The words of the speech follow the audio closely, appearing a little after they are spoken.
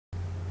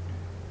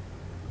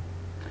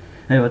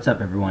Hey, what's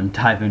up everyone?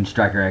 Typhoon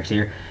Striker X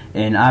here,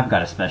 and I've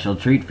got a special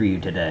treat for you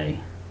today.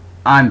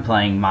 I'm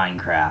playing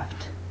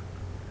Minecraft.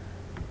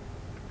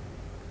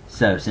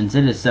 So, since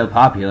it is so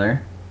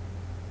popular,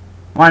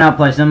 why not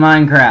play some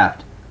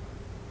Minecraft?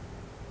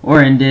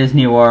 We're in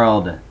Disney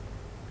World.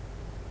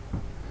 If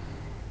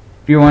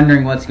you're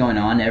wondering what's going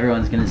on,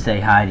 everyone's gonna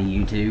say hi to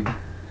YouTube.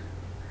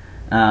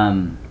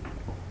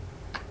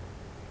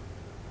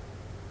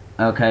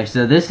 Okay,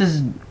 so this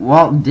is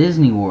Walt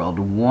Disney World,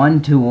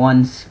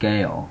 1-to-1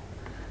 scale.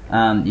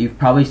 You've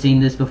probably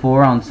seen this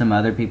before on some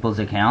other people's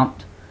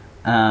account.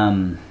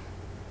 Apparently,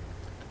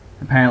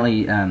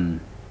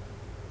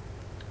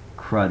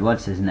 crud,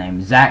 what's his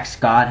name? Zach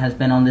Scott has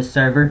been on this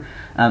server.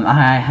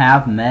 I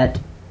have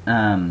met,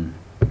 Rob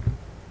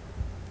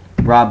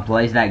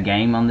plays that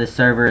game on this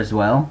server as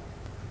well.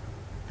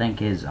 I think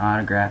his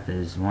autograph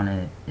is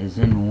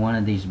in one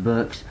of these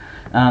books.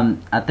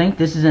 I think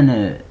this is in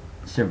a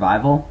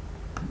survival,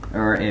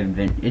 or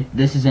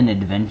this is an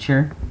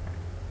adventure.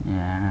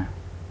 Yeah.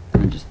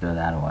 Let me just throw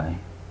that away.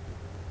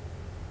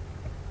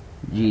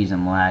 Jeez,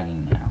 I'm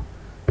lagging now.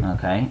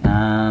 Okay,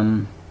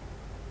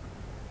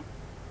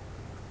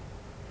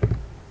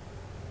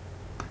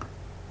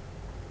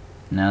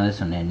 no, this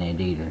one isn't it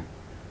either.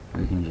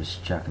 We can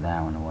just chuck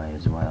that one away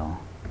as well.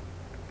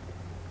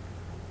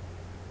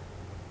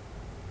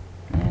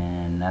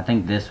 And I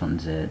think this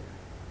one's it.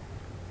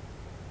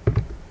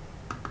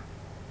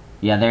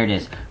 Yeah, there it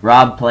is.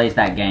 Rob plays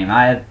that game.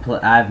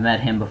 I've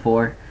met him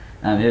before.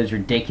 It was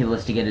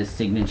ridiculous to get his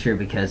signature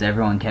because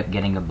everyone kept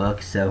getting a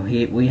book, so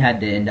we had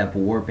to end up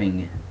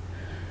warping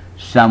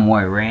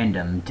somewhere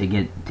random to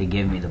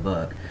give me the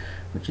book,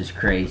 which is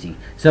crazy.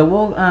 So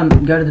we'll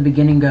go to the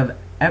beginning of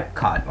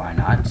Epcot, why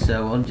not?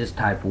 So we'll just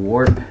type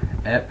warp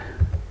Epcot.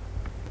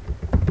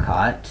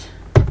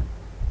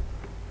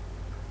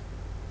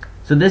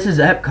 So this is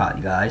Epcot,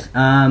 you guys.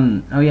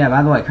 Oh yeah,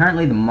 by the way,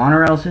 currently the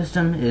monorail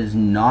system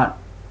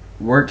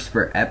works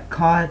for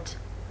Epcot.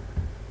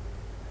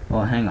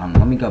 Well, hang on,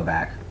 let me go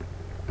back.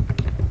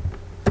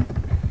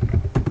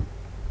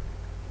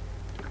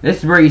 This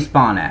is where you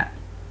spawn at.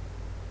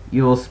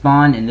 You will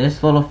spawn in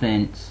this little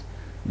fence.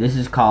 This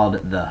is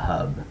called the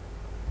hub.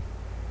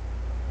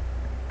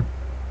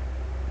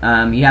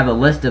 You have a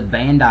list of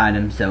banned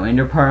items, so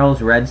ender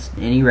pearls,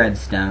 any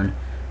redstone,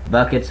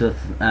 buckets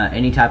with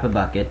any type of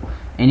bucket,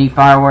 any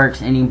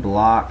fireworks, any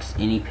blocks,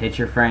 any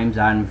picture frames,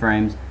 item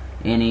frames,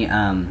 any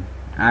iron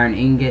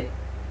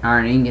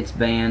ingots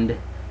banned,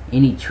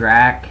 any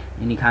track,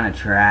 any kind of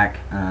track,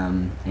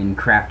 and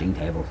crafting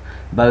tables.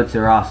 Boats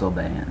are also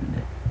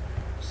banned.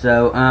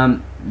 So,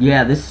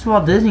 yeah, this is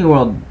Walt Disney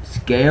World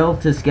scale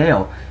to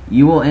scale.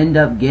 You will end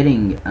up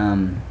getting,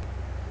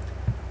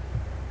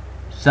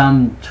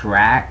 some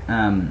track,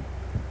 a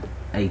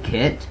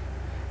kit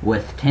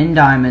with 10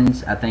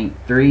 diamonds, I think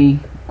 3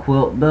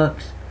 quilt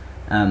books,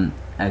 a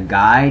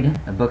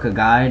book of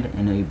guide,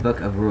 and a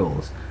book of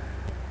rules.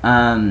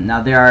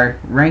 Now there are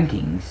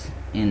rankings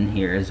in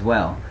here as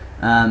well.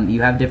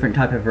 You have different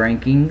type of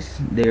rankings.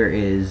 There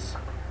is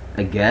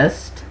a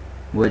guest,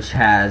 which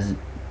has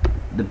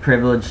the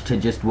privilege to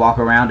just walk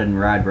around and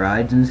ride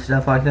rides and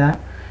stuff like that.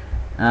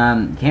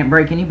 Can't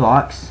break any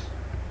blocks.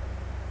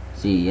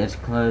 See, it's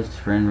closed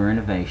for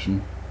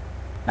renovation.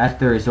 That's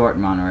the resort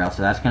monorail,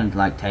 so that's gonna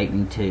like take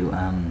me to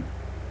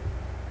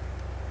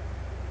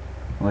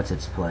what's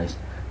its place?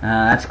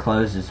 That's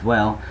closed as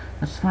well.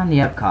 Let's find the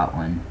Epcot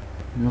one.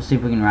 And we'll see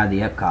if we can ride the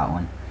Epcot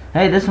one.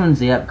 Hey, this one's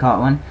the Epcot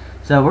one.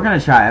 So we're gonna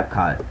try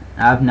Epcot.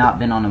 I've not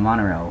been on a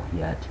monorail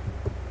yet.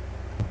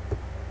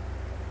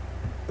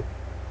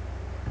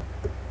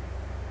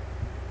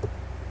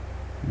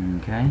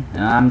 Okay.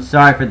 I'm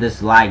sorry for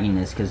this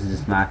lagginess because this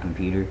is my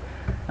computer.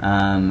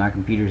 My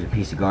computer's a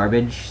piece of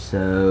garbage,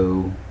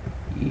 so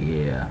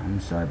yeah,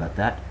 I'm sorry about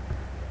that.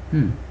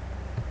 Yep,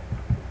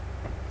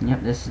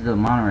 this is the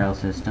monorail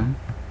system.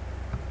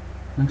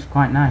 Looks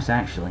quite nice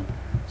actually.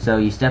 So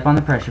you step on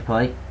the pressure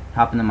plate,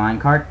 hop in the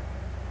minecart,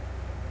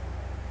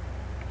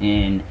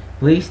 and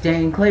please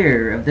stand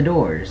clear of the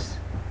doors.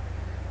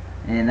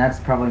 And that's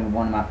probably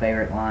one of my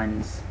favorite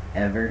lines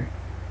ever.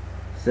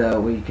 So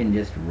we can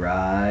just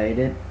ride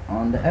it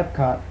on the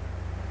Epcot.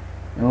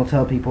 And we'll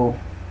tell people,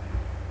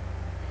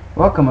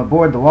 welcome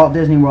aboard the Walt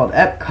Disney World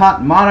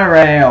Epcot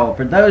monorail.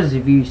 For those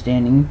of you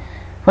standing,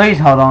 please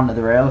hold on to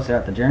the rails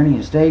throughout the journey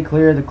and stay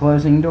clear of the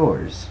closing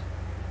doors.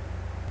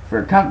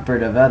 For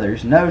comfort of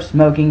others, no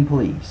smoking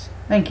please.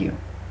 Thank you.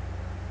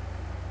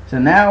 So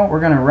now we're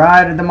going to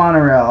ride the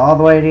monorail all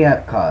the way to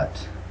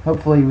Epcot.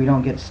 Hopefully we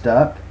don't get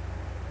stuck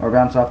or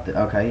bounce off the...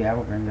 Okay, yeah,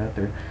 we're going to go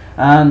through.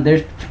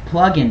 There's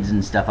plugins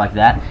and stuff like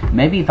that.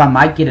 Maybe if I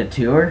might get a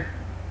tour.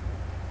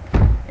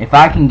 If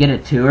I can get a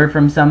tour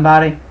from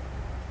somebody,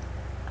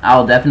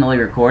 I'll definitely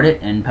record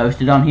it and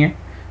post it on here.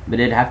 But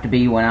it'd have to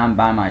be when I'm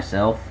by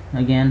myself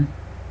again.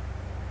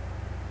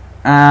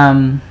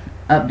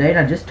 Update,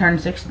 I just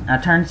turned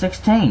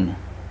 16.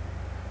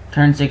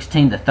 Turned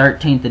 16 the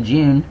 13th of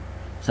June.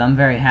 So I'm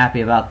very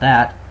happy about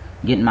that.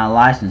 Getting my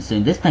license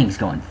soon. This thing's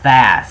going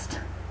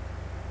fast.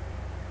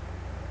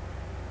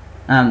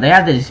 they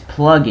have these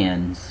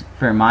plugins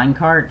for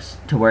minecarts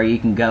to where you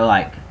can go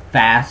like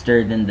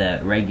faster than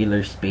the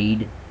regular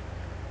speed.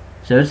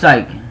 So it's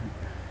like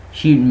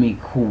shooting me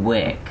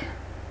quick.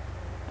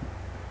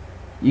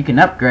 You can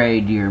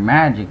upgrade your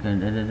magic.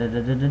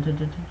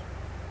 The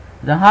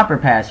hopper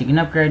pass. You can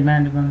upgrade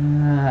magic.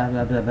 Blah,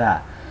 blah, blah,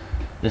 blah.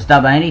 Just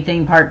stop by any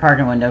theme park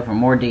parking window for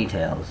more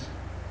details.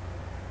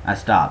 I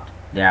stopped.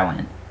 There I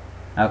went.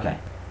 Okay.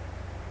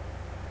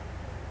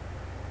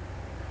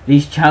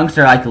 These chunks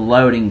are like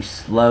loading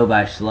slow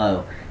by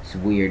slow. It's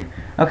weird.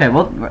 Okay,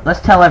 well,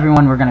 let's tell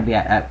everyone we're going to be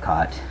at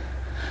Epcot.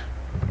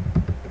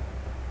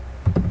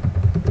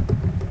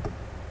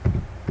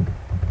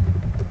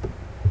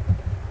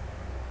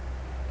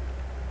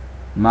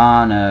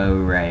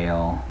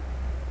 Monorail.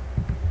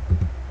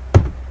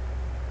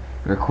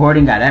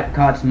 Recording at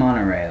Epcot's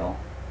monorail.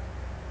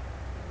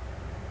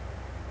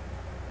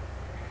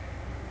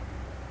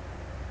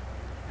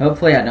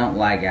 Hopefully I don't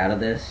lag out of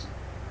this.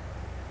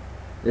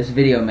 This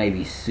video may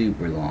be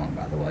super long,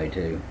 by the way,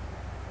 too.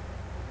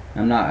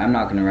 I'm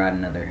not gonna ride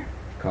another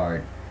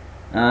card.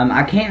 I'm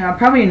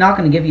probably not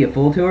gonna give you a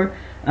full tour.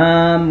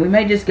 We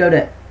may just go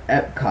to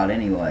Epcot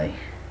anyway.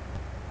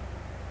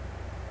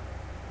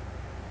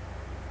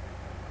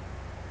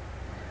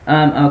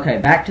 Okay,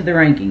 back to the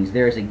rankings.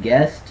 There's a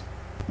guest.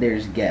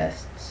 There's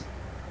guests.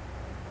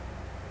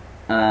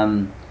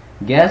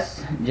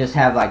 Guests just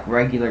have like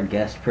regular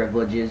guest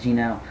privileges, you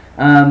know.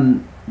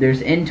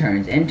 There's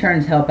interns.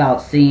 Interns help out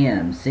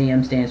CMs.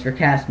 CM stands for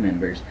cast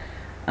members.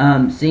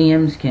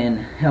 CMs can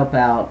help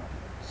out.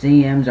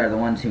 CMs are the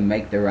ones who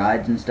make the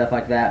rides and stuff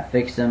like that,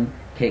 fix them,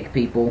 kick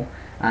people.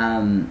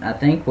 I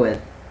think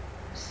with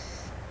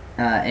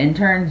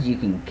interns you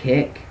can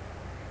kick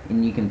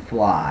and you can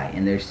fly,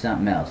 and there's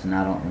something else, and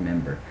I don't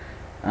remember.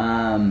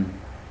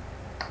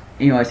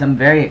 Anyways, I'm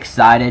very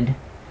excited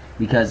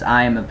because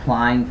I am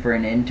applying for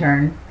an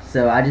intern,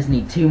 so I just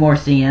need 2 more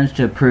CMs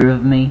to approve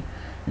of me,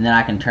 and then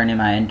I can turn in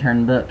my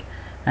intern book.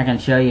 I can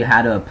show you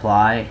how to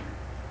apply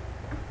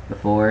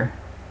before,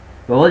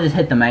 but we'll just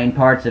hit the main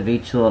parts of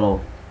each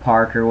little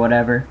park or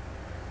whatever,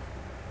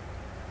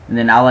 and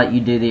then I'll let you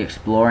do the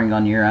exploring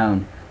on your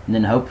own, and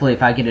then hopefully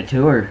if I get a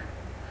tour,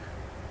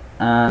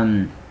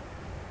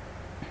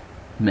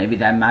 maybe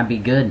that might be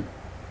good.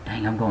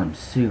 Dang, I'm going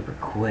super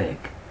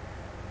quick.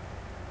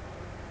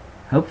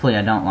 Hopefully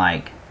I don't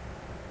like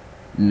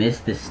miss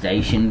the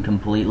station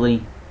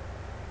completely,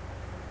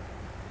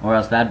 or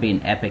else that'd be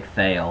an epic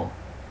fail.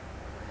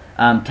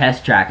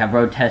 Test track. I've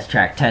rode test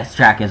track. Test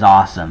track is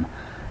awesome.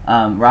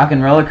 Rock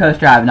and roller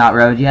coaster I've not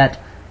rode yet.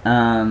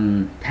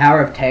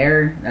 Tower of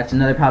Terror, that's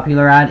another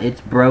popular ride.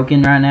 It's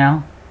broken right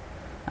now.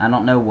 I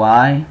don't know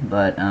why,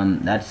 but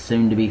that's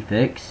soon to be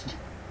fixed.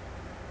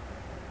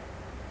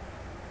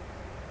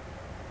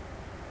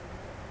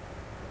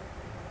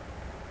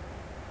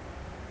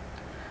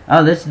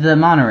 Oh, this is the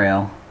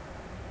monorail.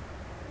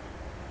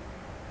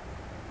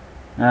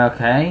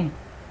 Okay.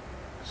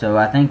 So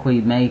I think we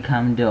may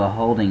come to a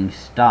holding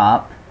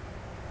stop.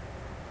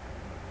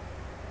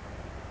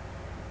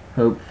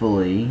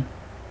 Hopefully.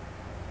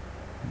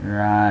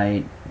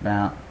 Right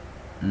about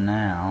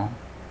now.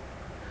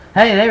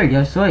 Hey, there we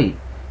go. Sweet.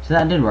 So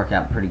that did work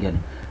out pretty good.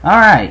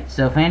 Alright,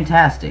 so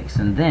fantastic.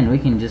 So then we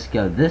can just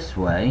go this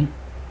way.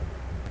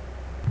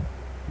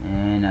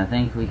 And I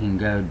think we can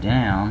go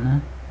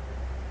down.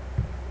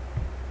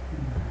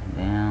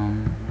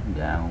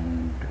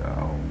 Down.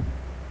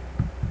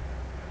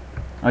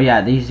 Oh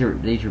yeah, these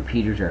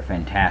repeaters are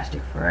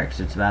fantastic for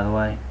exits, by the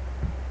way.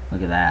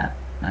 Look at that.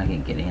 I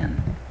can get in.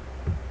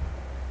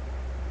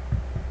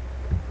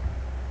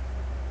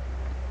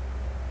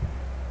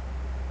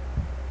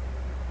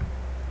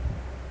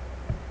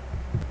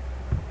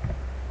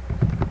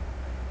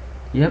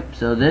 Yep,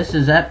 so this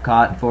is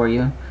Epcot for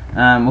you.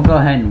 We'll go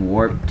ahead and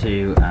warp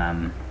to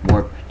the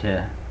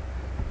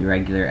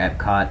regular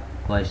Epcot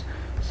place.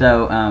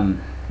 So,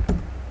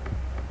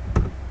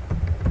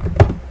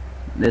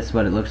 this is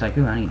what it looks like.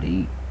 Ooh, I need to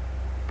eat.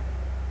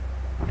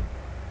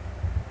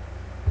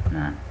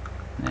 Nah,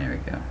 there we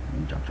go.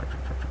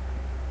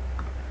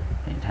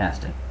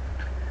 Fantastic.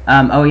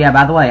 Oh yeah,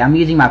 by the way, I'm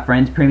using my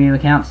friend's premium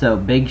account, so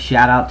big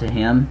shout out to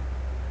him.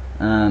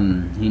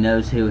 He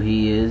knows who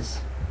he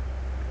is,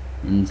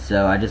 and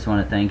so I just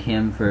want to thank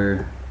him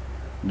for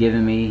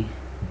giving me,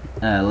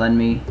 letting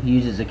me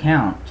use his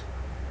account.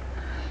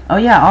 Oh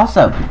yeah,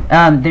 also,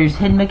 there's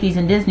Hidden Mickeys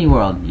in Disney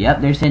World. Yep,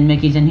 there's Hidden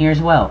Mickeys in here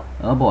as well.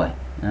 Oh boy.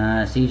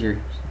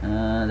 Seizure.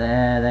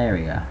 There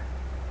we go.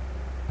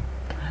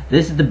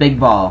 This is the big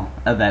ball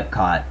of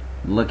Epcot.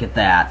 Look at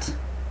that.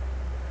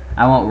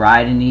 I won't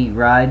ride any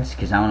rides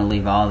because I want to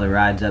leave all the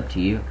rides up to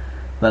you.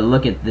 But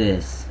look at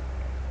this.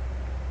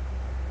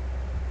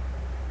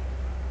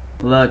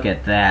 Look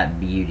at that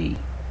beauty.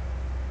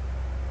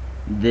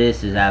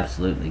 This is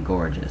absolutely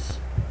gorgeous.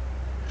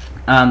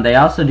 They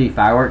also do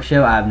fireworks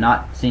show. I have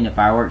not seen a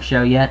fireworks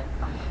show yet.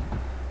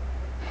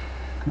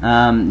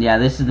 Yeah,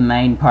 this is the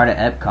main part of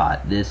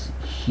Epcot. This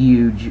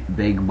huge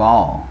big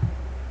ball.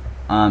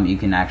 You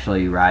can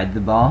actually ride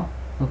the ball,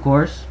 of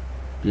course,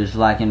 just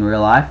like in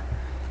real life.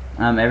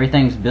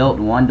 Everything's built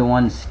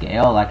 1-to-1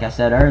 scale, like I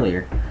said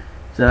earlier.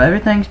 So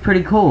everything's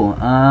pretty cool.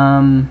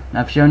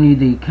 I've shown you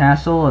the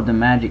castle of the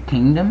Magic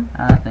Kingdom.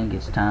 I think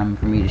it's time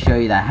for me to show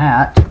you the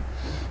hat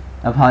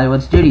of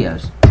Hollywood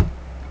Studios.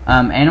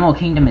 Animal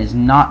Kingdom is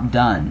not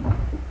done.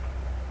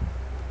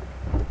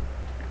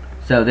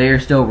 So they are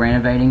still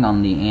renovating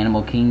on the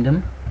Animal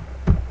Kingdom.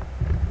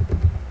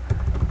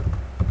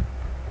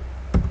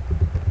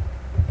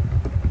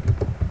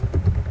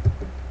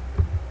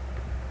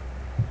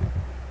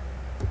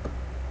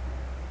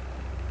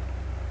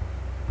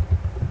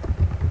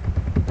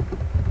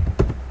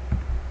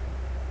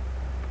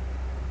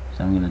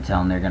 So I'm gonna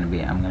tell them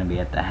I'm gonna be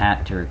at the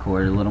hat to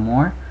record a little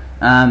more.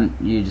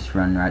 You just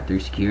run right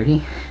through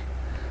security.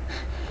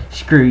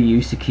 Screw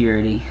you,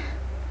 security.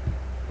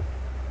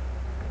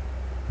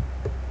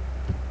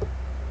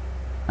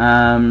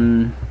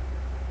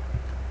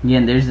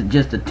 Yeah, there's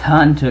just a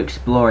ton to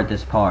explore at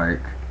this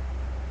park.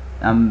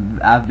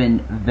 I've been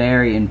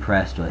very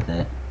impressed with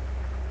it.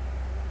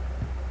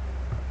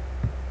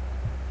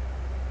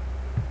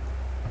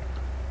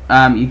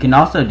 You can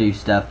also do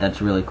stuff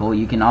that's really cool.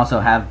 You can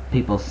also have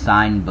people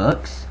sign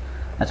books.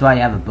 That's why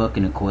you have a book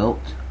and a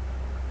quilt.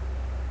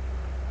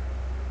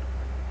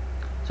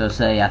 So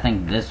say, I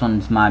think this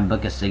one's my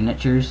book of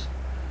signatures.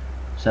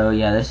 So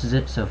yeah, this is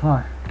it so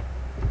far.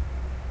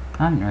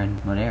 I haven't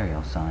read what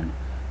Ariel signed.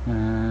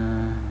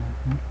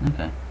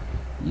 Okay.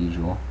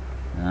 Usual.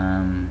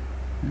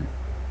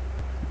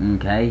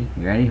 Okay,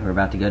 you ready? We're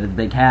about to go to the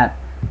big hat.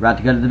 We're about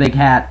to go to the big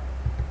hat.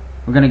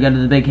 We're gonna go to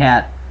the big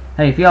hat.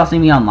 Hey, if y'all see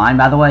me online,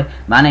 by the way,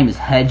 my name is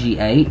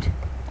HEDGIE8.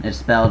 It's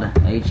spelled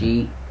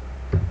H-E,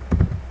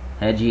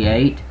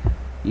 HEDGIE8.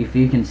 If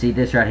you can see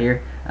this right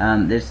here,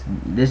 this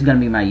is gonna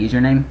be my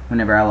username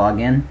whenever I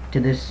log in to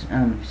this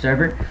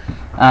server.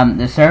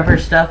 The server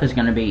stuff is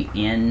gonna be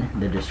in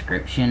the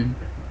description.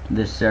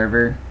 The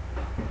server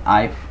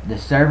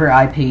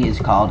IP is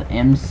called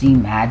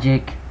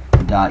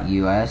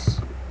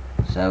mcmagic.us.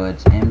 So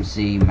it's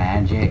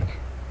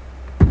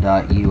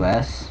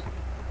mcmagic.us.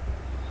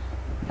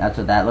 That's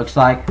what that looks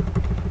like.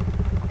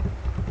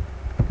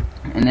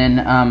 And then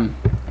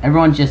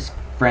everyone's just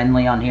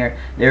friendly on here.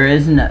 There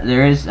is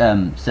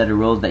set of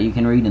rules that you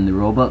can read in the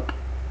rule book.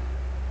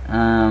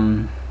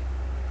 You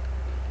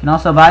can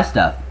also buy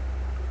stuff.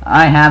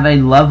 I have a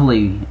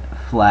lovely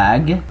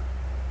flag,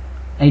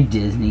 a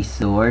Disney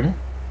sword.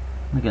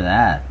 Look at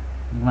that.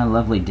 Look at my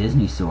lovely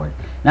Disney sword.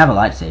 And I have a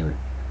lightsaber.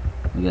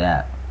 Look at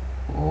that.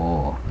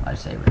 Oh,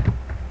 lightsaber.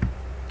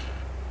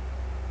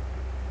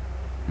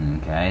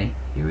 Okay,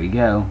 here we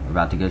go. We're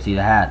about to go see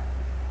the hat.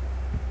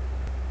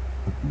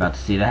 About to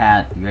see the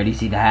hat. You ready to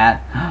see the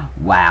hat?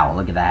 Wow,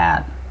 look at the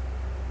hat.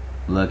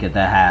 Look at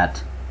the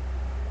hat.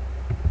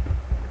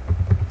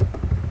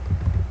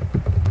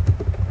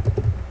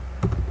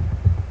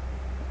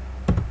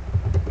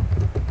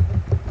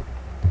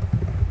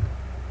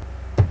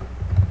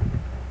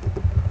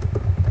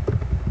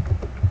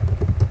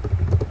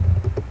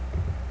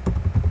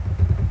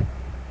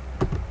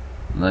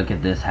 Look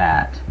at this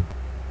hat.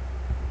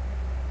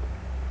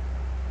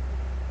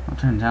 Well,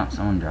 turns out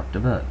someone dropped a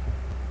book.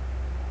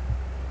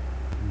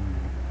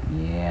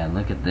 Yeah,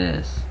 look at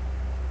this.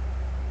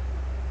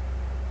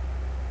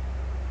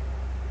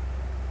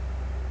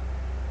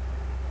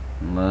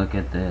 Look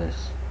at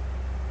this.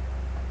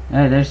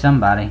 Hey, there's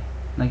somebody.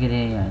 Look at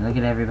here. Look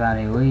at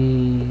everybody.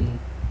 Wee.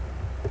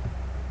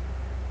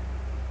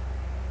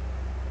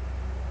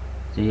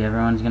 See,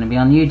 everyone's gonna be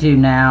on YouTube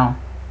now.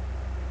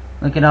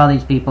 Look at all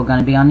these people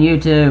gonna be on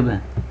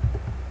YouTube.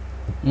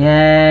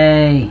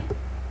 Yay!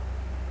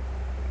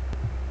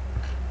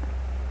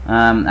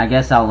 I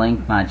guess I'll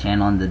link my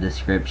channel in the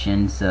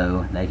description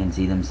so they can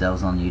see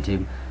themselves on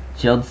YouTube.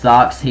 Chilled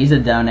Socks, he's a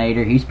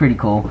donator. He's pretty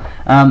cool.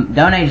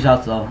 Donators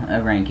also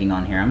a ranking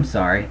on here. I'm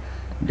sorry.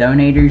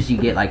 Donators, you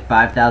get like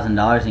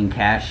 $5,000 in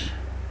cash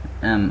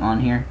on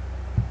here.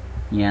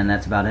 Yeah, and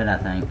that's about it, I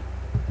think.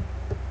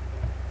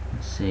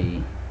 Let's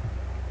see.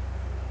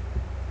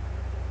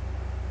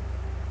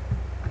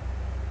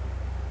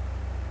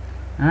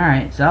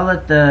 Alright, so I'll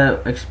let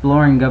the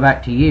exploring go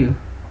back to you.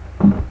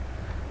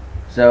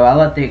 So I'll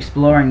let the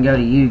exploring go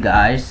to you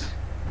guys.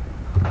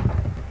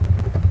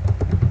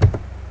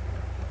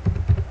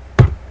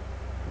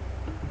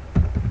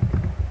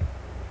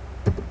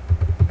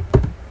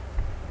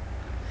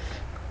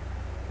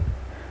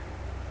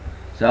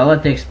 So I'll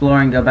let the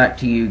exploring go back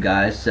to you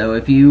guys. So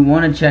if you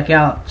want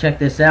to check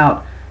this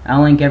out,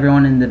 I'll link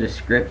everyone in the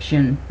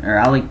description, or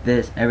I'll link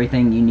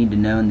everything you need to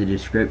know in the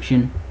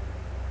description,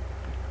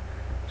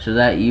 so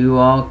that you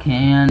all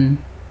can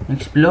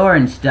explore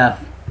and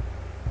stuff.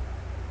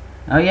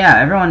 Oh yeah,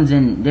 everyone's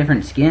in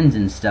different skins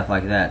and stuff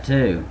like that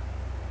too.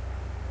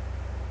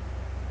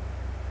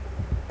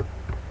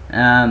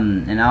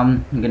 And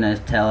I'm gonna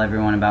tell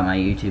everyone about my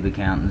YouTube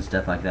account and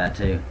stuff like that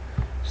too.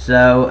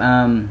 So,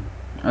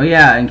 oh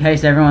yeah, in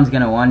case everyone's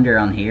gonna wonder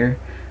on here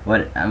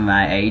what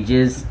my age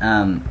is,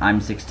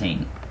 I'm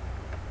 16.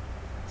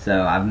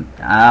 So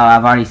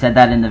I've already said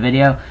that in the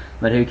video,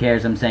 but who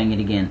cares? I'm saying it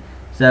again.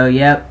 So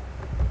yep.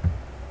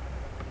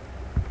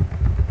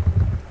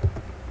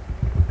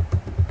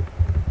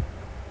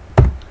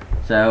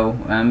 So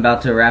I'm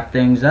about to wrap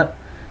things up.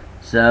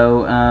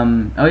 So,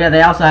 oh yeah,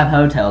 they also have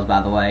hotels,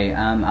 by the way.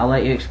 I'll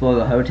let you explore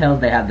the hotels.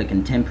 They have the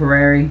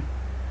Contemporary.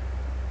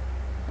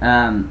 They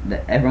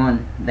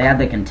have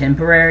the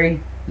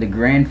Contemporary, the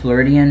Grand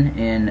Floridian,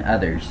 and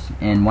others.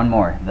 And one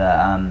more,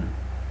 the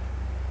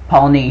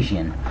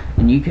Polynesian.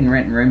 And you can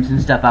rent rooms and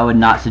stuff. I would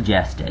not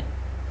suggest it.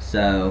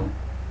 So,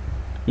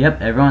 yep,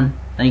 everyone,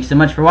 thanks so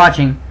much for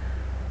watching.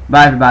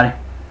 Bye, everybody.